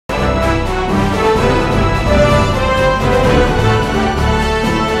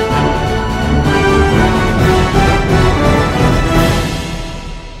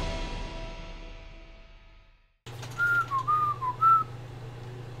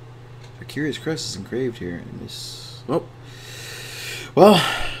A curious crest is engraved here in this. Oh. Well,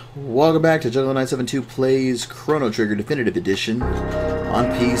 welcome back to Juggalo972 Plays Chrono Trigger Definitive Edition on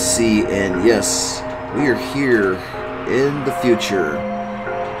PC, and yes, we are here in the future.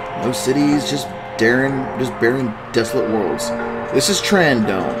 No cities, just barren, desolate worlds. This is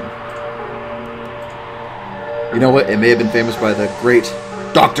Trandome. You know what? It may have been famous by the great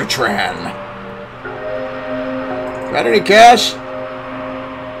Dr. Tran. Got any cash?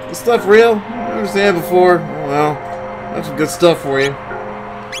 This stuff real? I understand before. Oh well, I have some good stuff for you.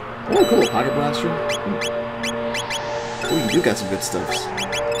 Oh, cool. Pocket blaster. Oh, you do got some good stuffs.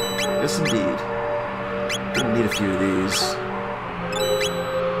 Yes, indeed. Gonna need a few of these.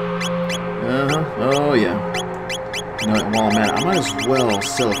 Oh, yeah. You know what? While I'm at it, I might as well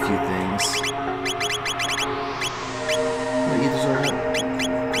sell a few things.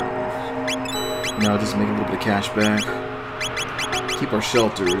 No, just make a little bit of cash back. Keep our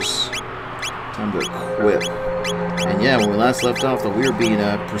shelters. Time to equip. And yeah, when we last left off, though, we were being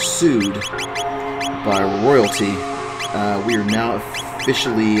pursued by royalty. We are now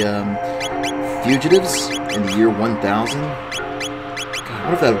officially fugitives in the year 1000. God, I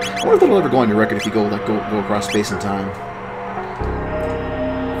wonder if that'll ever go on your record if you go across space and time.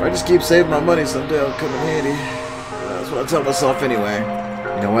 If I just keep saving my money, someday it'll come in handy. That's what I tell myself anyway.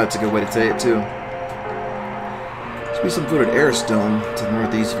 You know what? It's a good way to say it too. There's be some food at Airstone to the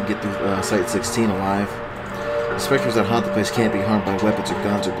northeast if you get through Site 16 alive. The specters that haunt the place can't be harmed by weapons or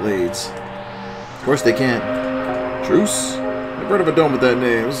guns or blades. Of course they can't. Truce? I've heard of a dome with that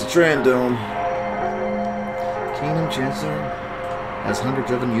name. This is Trandome. Kingdom Chancellor has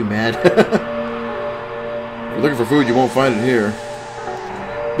hundreds of them. You mad? If you're looking for food, you won't find it here.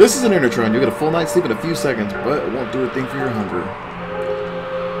 This is an Intertron. You'll get a full night's sleep in a few seconds, but it won't do a thing for your hunger.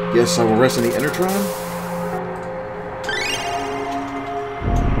 Yes, I will rest in the Intertron.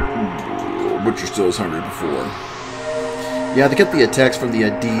 But you're still as hungry before. Yeah, they kept the attacks from the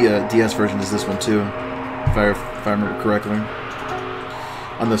DS version as this one too, if I remember correctly.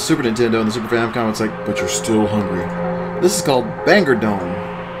 On the Super Nintendo and the Super Famicom, it's like, but you're still hungry. This is called Bangor Dome,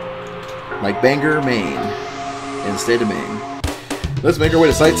 like Bangor, Maine, in the state of Maine. Let's make our way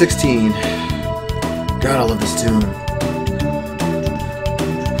to Site 16. God, I love this tune.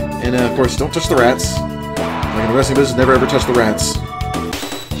 And of course, don't touch the rats. Like in the wrestling business, never ever touch the rats.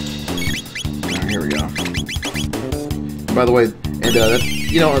 Here we go. And by the way, and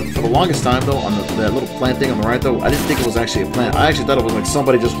you know, for the longest time though, on that little plant thing on the right though, I didn't think it was actually a plant. I actually thought it was like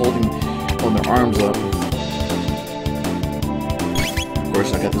somebody just holding their arms up. Of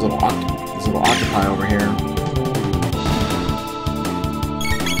course, I got this little octopi over here.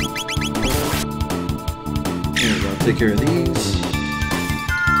 Here we go. Take care of these.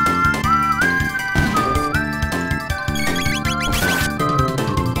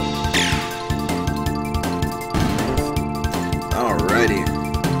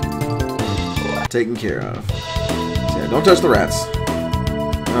 Taken care of. So yeah, don't touch the rats.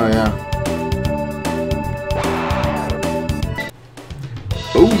 Oh yeah.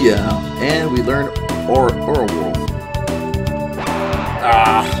 Oh yeah. And we learn Aura World.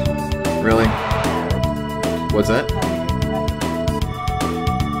 Ah. Really? What's that?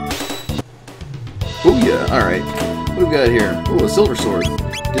 Oh yeah. All right. What do we got here? Oh, a silver sword.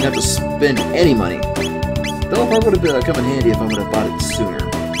 Didn't have to spend any money. Though it probably would have come in handy if I would have bought it sooner.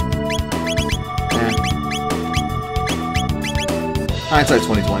 Hindsight's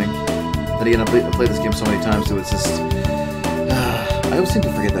 2020. Then again, I've played this game so many times, so it's just... I always seem to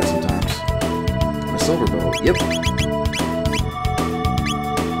forget that sometimes. And a silver bow. Yep.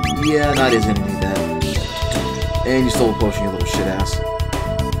 Yeah, not as gonna need that. And you stole a potion, you little shit ass.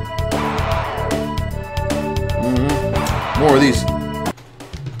 More of these.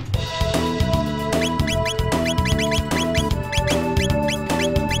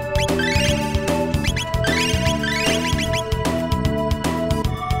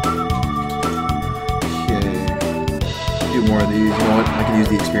 More of these. You know what? I can use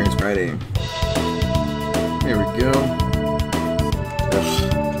the experience Friday. There we go. Ugh.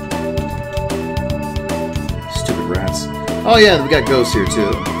 Stupid rats. Oh yeah, we got ghosts here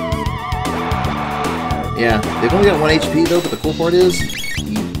too. Yeah, they've only got 1 HP though, but the cool part is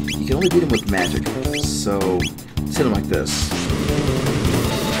you can only beat them with magic. So let's hit them like this.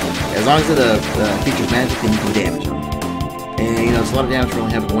 As long as it features magic, then you can damage them. And you know, it's a lot of damage for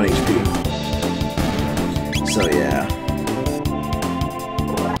only having 1 HP. So yeah.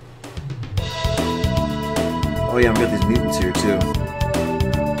 Oh yeah, I've got these mutants here too.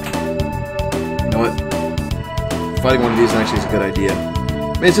 You know what? Fighting one of these actually is a good idea.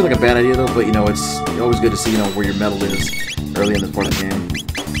 It may seem like a bad idea though, but you know, it's always good to see, you know, where your metal is early in the part of the game.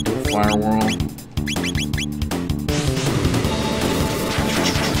 firewall.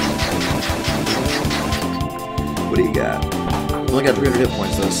 What do you got? You only got 300 hit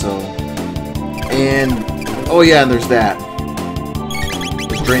points though, so... And... Oh yeah, and there's that.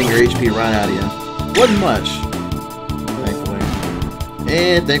 It's draining your HP right out of you. Wasn't much. Thankfully.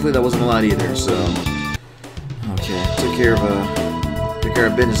 And thankfully that wasn't a lot either, so... Okay, took care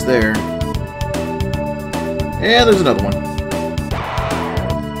of business there. And there's another one.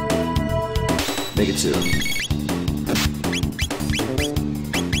 Make it 2.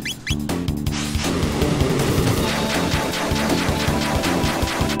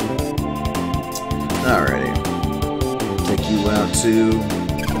 Alrighty. Take you out to...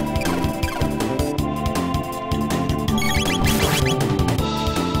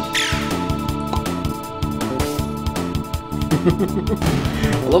 I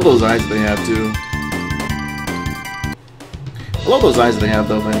love those eyes they have too. I love those eyes they have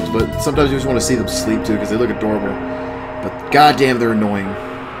though, man. But sometimes you just want to see them sleep too because they look adorable. But goddamn, they're annoying.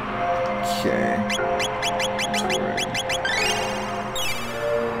 Okay.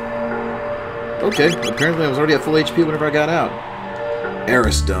 Okay. Apparently, I was already at full HP whenever I got out.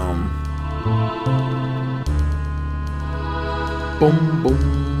 Eris Dome. Boom,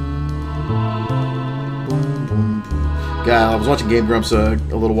 boom. God, I was watching Game Grumps a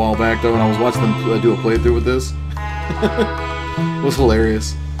little while back though, and I was watching them do a playthrough with this. It was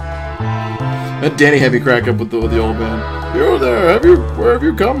hilarious. And Danny had me crack up with the old man. You there? Where have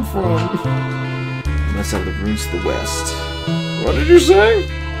you come from? Let's have the ruins to the west. What did you say?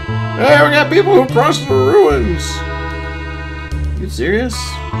 Hey, we got people who crossed the ruins. You serious?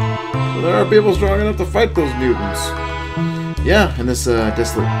 Well, there are people strong enough to fight those mutants. Yeah, in this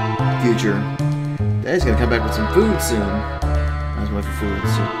desolate future. Daddy's gonna come back with some food soon. I was waiting for food,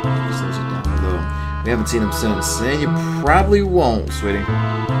 so just let it down. Although we haven't seen him since, and you probably won't, sweetie.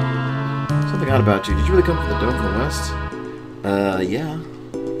 Something odd about you. Did you really come from the dome from the west? Yeah.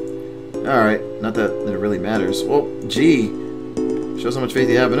 All right. Not that it really matters. Well, gee, shows how much faith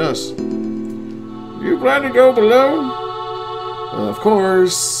you have in us. You plan to go below? Of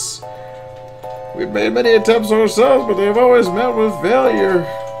course. We've made many attempts ourselves, but they've always met with failure.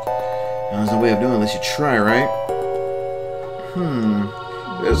 There's no way of doing it unless you try, right?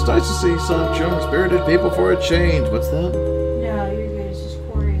 It's nice to see some young spirited people for a change. What's that? No, you're good. It's just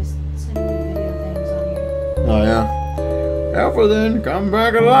Corey is sending me video things on here. Oh, yeah. Alpha, then. Come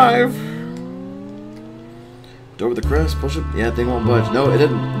back alive. Door with the crest. Push it. Yeah, thing won't budge. No, it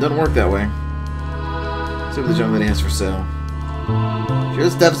doesn't work that way. Let's see what this young lady has for sale. Sure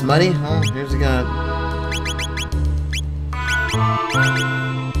this stuff's money? Oh, here's the guy.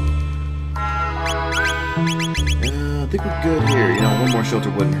 I think we're good here. You know, one more shelter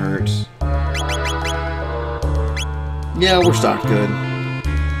wouldn't hurt. Yeah, we're stocked good.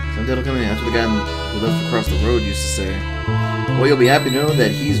 Someday it'll come in. That's what the guy who left across the road used to say. Well, you'll be happy to know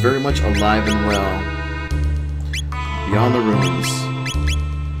that he's very much alive and well. Beyond the ruins.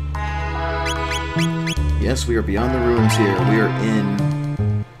 Yes, we are beyond the ruins here. We are in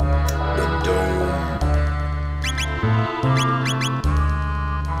the dome.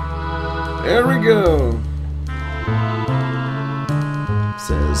 There we go.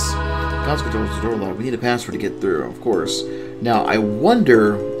 Says, console controls the door lock. We need a password to get through, of course. Now, I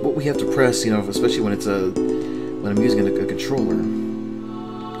wonder what we have to press, you know, especially when it's when I'm using a controller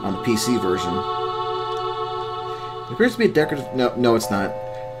on the PC version. It appears to be a decorative. No, it's not.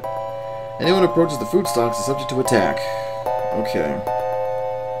 Anyone who approaches the food stocks is subject to attack. Okay.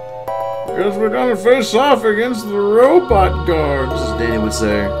 Guess we're gonna face off against the robot guards, as Danny would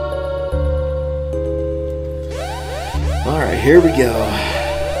say. Alright, here we go.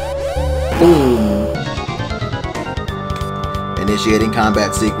 Boom. Initiating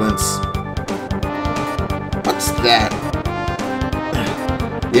combat sequence. What's that?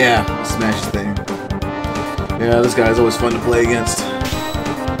 Yeah, smash the thing. Yeah, this guy's always fun to play against. Yeah,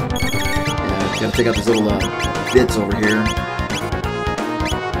 gotta take out these little bits over here.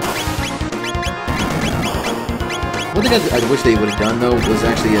 One thing I wish they would have done though was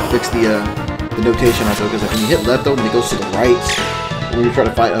actually fix the notation on it, because when you hit left though, and it goes to the right when you try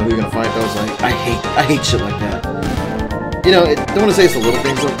to fight who you're gonna fight. I was like, I hate shit like that. You know, don't want to say it's the little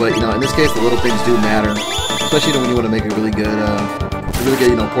things though, but you know, in this case, the little things do matter, especially when you want to make a really good,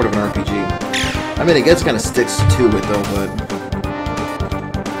 you know, port of an RPG. I mean, it gets kind of sticks to it though, but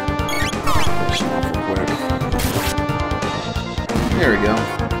finish him off real quick. There we go.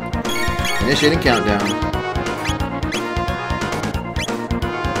 Initiating countdown.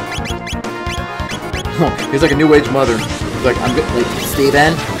 He's like a new age mother. He's like, I'm good. Like,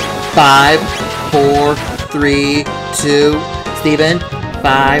 Steven, 5, 4, 3, 2. Steven,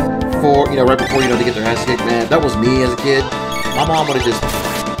 5, before, right before, they get their ass kicked, man. If that was me as a kid, my mom would have just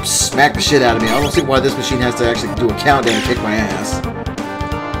smacked the shit out of me. I don't see why this machine has to actually do a countdown and kick my ass.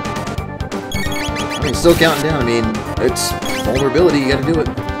 I mean, still counting down. I mean, it's vulnerability. You gotta do it.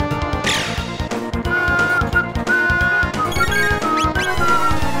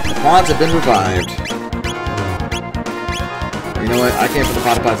 The pods have been revived. You know what? I came for the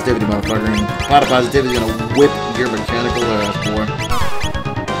pot of positivity, motherfucker. And pot of positivity is gonna whip your mechanical ass, boy.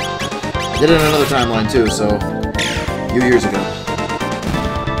 I did it in another timeline, too, so... a few years ago.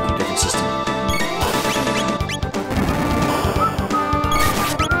 Different system.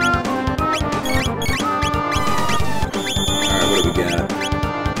 Alright, what do we got?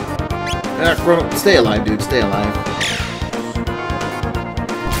 Chrono, stay alive, dude. Stay alive.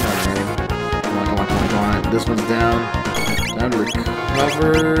 Alright. Come on. This one's down. Time to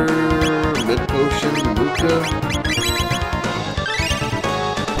recover. Mid potion, Luca.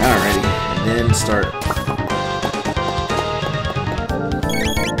 Alrighty. And then start.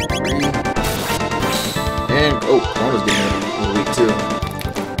 And, oh, Chrono's getting a little weak, too.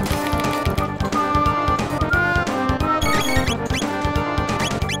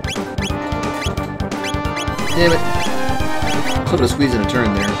 Damn it. Sort of squeeze in a turn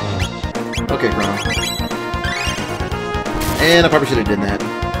there. Okay, Chrono. And I probably should have done that.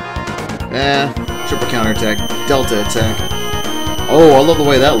 Triple counterattack. Delta attack. Oh, I love the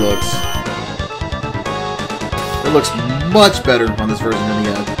way that looks. It looks much better on this version than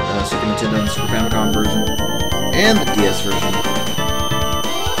the Super Nintendo and Super Famicom version. And the DS version.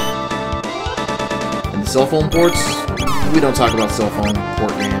 And the cell phone ports? We don't talk about cell phone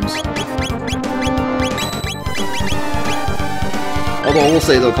port games. Although I will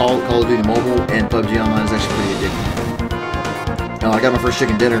say though, Call of Duty Mobile and PUBG Online is actually pretty addictive. I got my first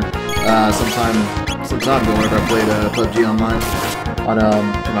chicken dinner some time ago whenever I played PUBG Online on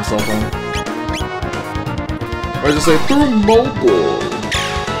my cell phone. Or as I say, through mobile.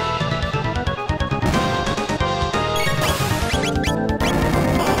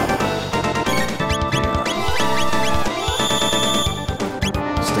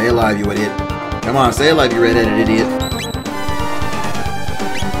 Stay alive, you idiot. Come on, stay alive, you red-headed idiot.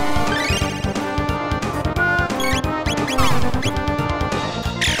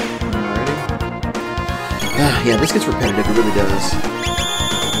 Yeah, this gets repetitive, it really does.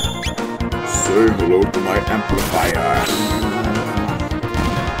 Say hello to my amplifier.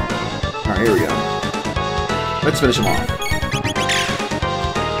 Alright, here we go. Let's finish him off.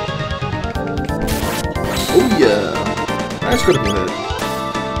 Oh yeah! Nice critical hit.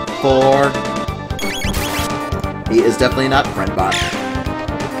 4. He is definitely not friend bot.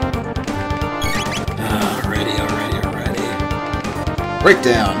 Alrighty.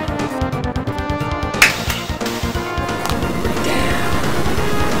 Breakdown.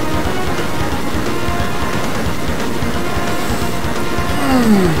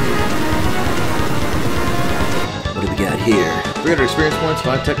 What do we got here? 300 experience points,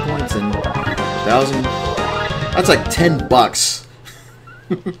 5 tech points, and 1,000. That's like $10.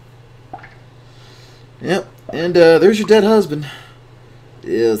 Yep, and there's your dead husband.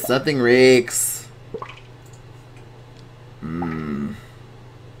 Ew, something reeks.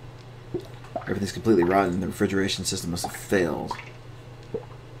 Everything's completely rotten. The refrigeration system must have failed.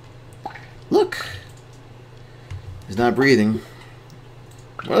 Look! He's not breathing.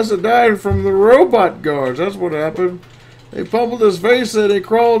 Must have died from the robot guards. That's what happened. They pummeled his face and he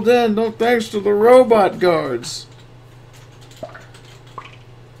crawled in. No thanks to the robot guards.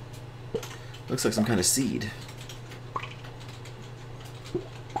 Looks like some kind of seed.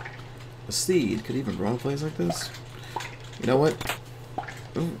 A seed could even grow in a place like this? You know what?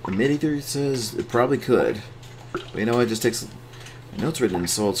 Ooh, the mid-ether says it probably could. But you know what? It just takes... A note's written in a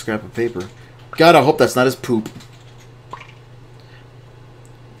solid scrap of paper. God, I hope that's not his poop.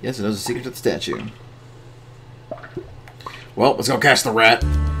 Yes, it knows the secret to the statue. Well, let's go catch the rat.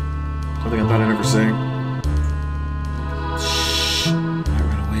 Something I thought I'd never say. Shh. I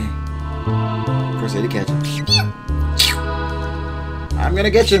ran away. Of course, I had to catch him. I'm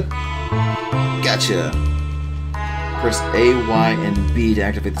gonna get you. Gotcha. Press A, Y, and B to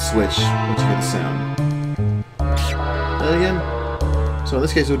activate the switch once you hear the sound. That again? So in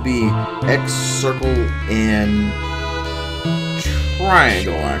this case, it would be X, circle, and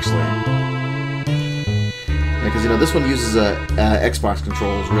triangle, actually. Yeah, because, you know, this one uses Xbox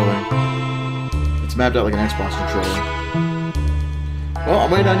controls, really. It's mapped out like an Xbox controller. Well, I'm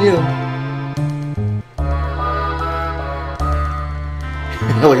waiting on you.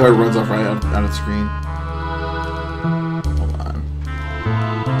 I like how it runs off right out of the screen. Hold on.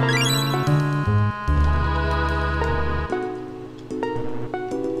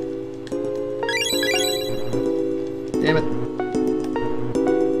 Damn it.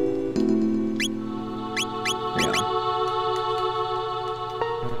 Hang on.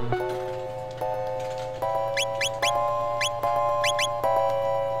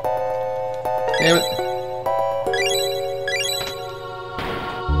 Damn it.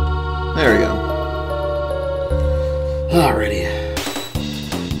 There we go. Alrighty.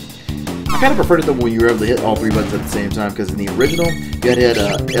 I kind of preferred it though when you were able to hit all 3 buttons at the same time, because in the original, you had to hit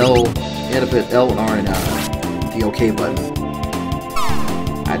L, you had to put L and R and the OK button.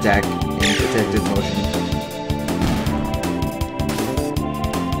 Attack and protective motion.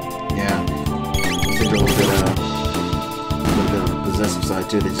 Yeah. These things are a little bit of the possessive side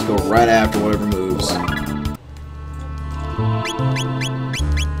too. They just go right after whatever moves.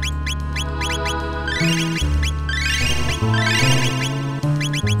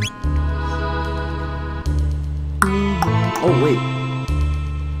 Oh wait,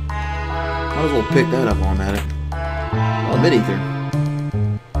 might as well pick that up while I'm at it. Oh, mid-ether.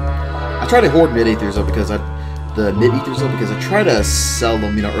 I try to hoard mid-ethers up because I try to sell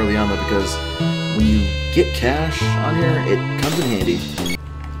them, you know, early on though, because when you get cash on here, it comes in handy.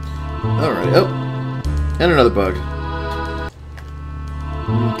 Alright, oh, and another bug.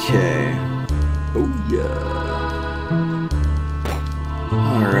 Okay. Oh yeah.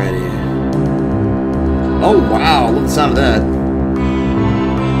 Alrighty. Oh wow, look at the sound of that.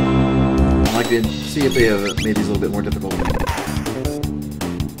 I'd like to see if they have made these a little bit more difficult.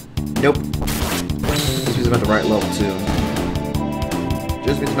 Nope. Just means I'm at the right level too.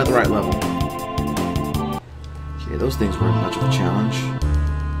 Just means I'm at the right level. Okay, those things weren't much of a challenge.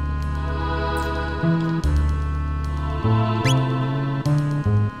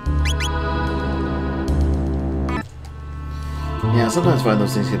 Yeah, sometimes I find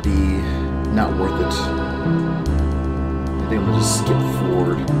those things can be not worth it. I think I'm gonna just skip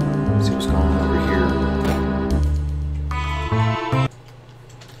forward. See what's going on over here.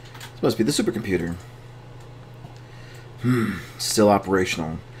 This must be the supercomputer. Still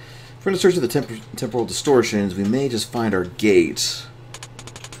operational. If we're gonna search for the temporal distortions, we may just find our gate.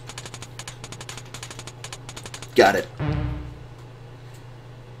 Got it.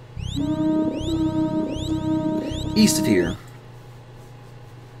 East of here.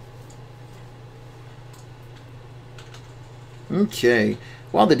 Okay.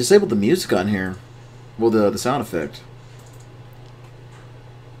 Wow, they disabled the music on here. Well, the sound effect.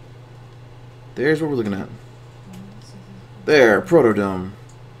 There's what we're looking at. There, Protodome.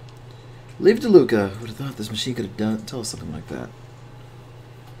 Leave it to Luca. Who would have thought this machine could have tell us something like that?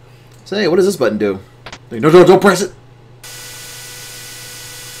 Say, what does this button do? No, don't press it!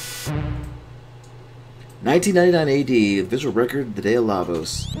 1999 AD, the visual record, the day of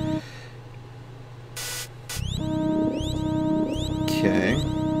Lavos. Okay.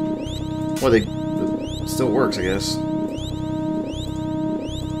 Well, it still works, I guess.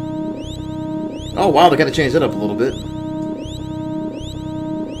 Oh, wow, they gotta change that up a little bit.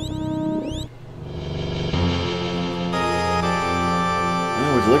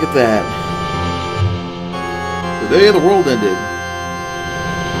 Oh, would you look at that? The day the world ended.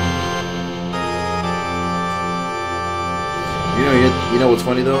 You know what's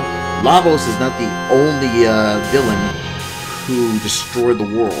funny, though? Lavos is not the only villain who destroyed the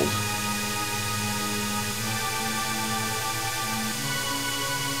world.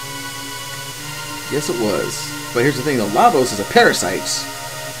 Yes, it was. But here's the thing, though. Lavos is a parasite.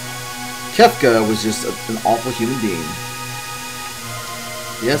 Kefka was just an awful human being.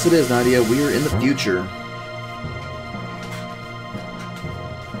 Yes, it is, Nadia. We are in the future.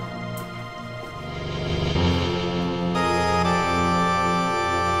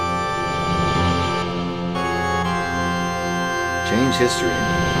 Change history.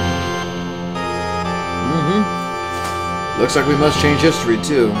 Looks like we must change history,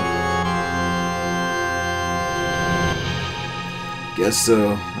 too. Guess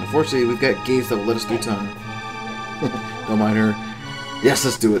so. Unfortunately, we've got gates that will let us through time. Don't mind her. Yes,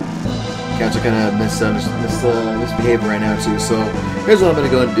 let's do it. Cats are kind of misbehaving right now, too. So, here's what I'm going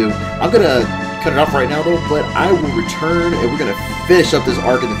to go and do. I'm going to cut it off right now, though, but I will return, and we're going to finish up this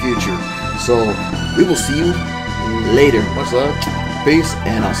arc in the future. So, we will see you later. Much love, peace,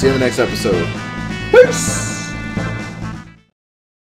 and I'll see you in the next episode. Peace!